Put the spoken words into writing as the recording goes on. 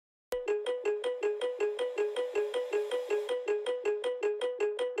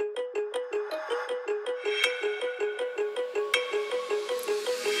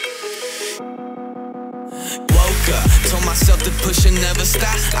myself to push and never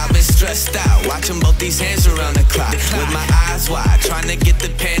stop. I've been stressed out, watching both these hands around the clock, with my eyes wide, trying to get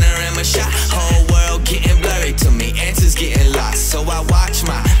the panorama shot. Whole world getting blurry to me, answers getting lost. So I watch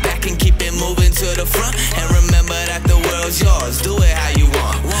my back and keep it moving to the front, and remember that the world's yours, do it how you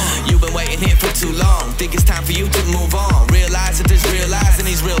want. You've been waiting here for too long, think it's time for you to move on. Realize that there's real lies in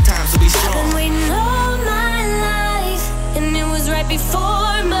these real times, to be strong. I've been waiting all my life, and it was right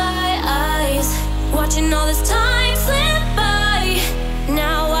before my eyes, watching all this time slip by.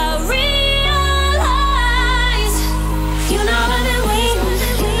 Now I realize, you know I've been waiting,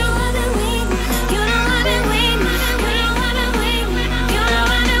 you know I've been waiting, you know I've been waiting, you know I've been waiting, you know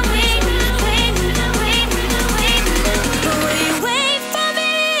I've been waiting, waiting, waiting, waiting. But will you wait for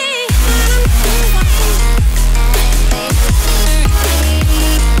me?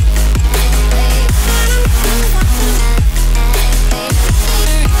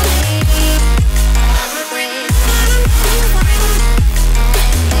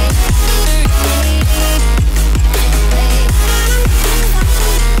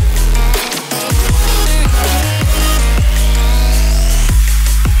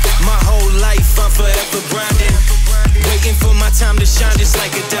 Time to shine just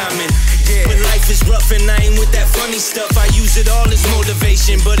like a diamond. When life is rough and I ain't with that funny stuff, I use it all as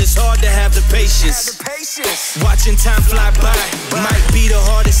motivation, but it's hard to have the patience. Watching time fly by might be the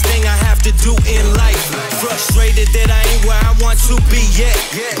hardest thing I have to do in life. Frustrated that I ain't where I want to be yet,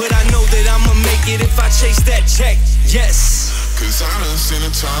 but I know that I'ma make it if I chase that check. Yes. Cause I done seen the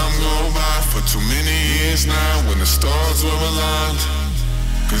time go by for too many years now, when the stars were aligned.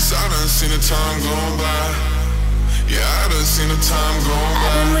 Cause I done seen the time go by. Yeah, I done seen the time go by.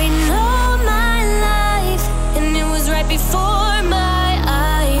 I've been waiting all my life, and it was right before my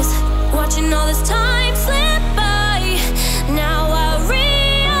eyes, watching all this time slip by. Now I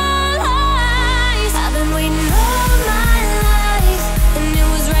realize, I've been waiting all my life, and it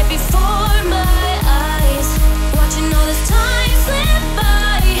was right before my eyes, watching all this time slip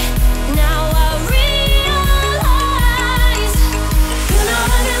by. Now I realize, you know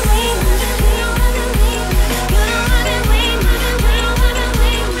I've been waiting, you know I've been waiting, you know I've been waiting, you know I've been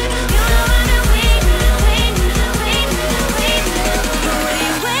waiting, you know I've been waiting, waiting, waiting, waiting. But will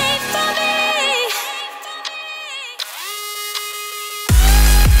you wait for me?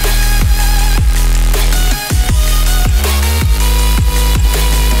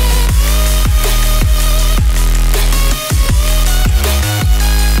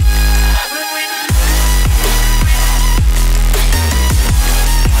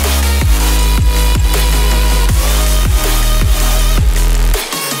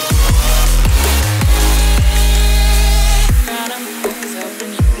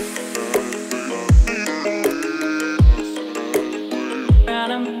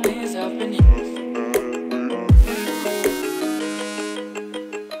 Adam is up in you.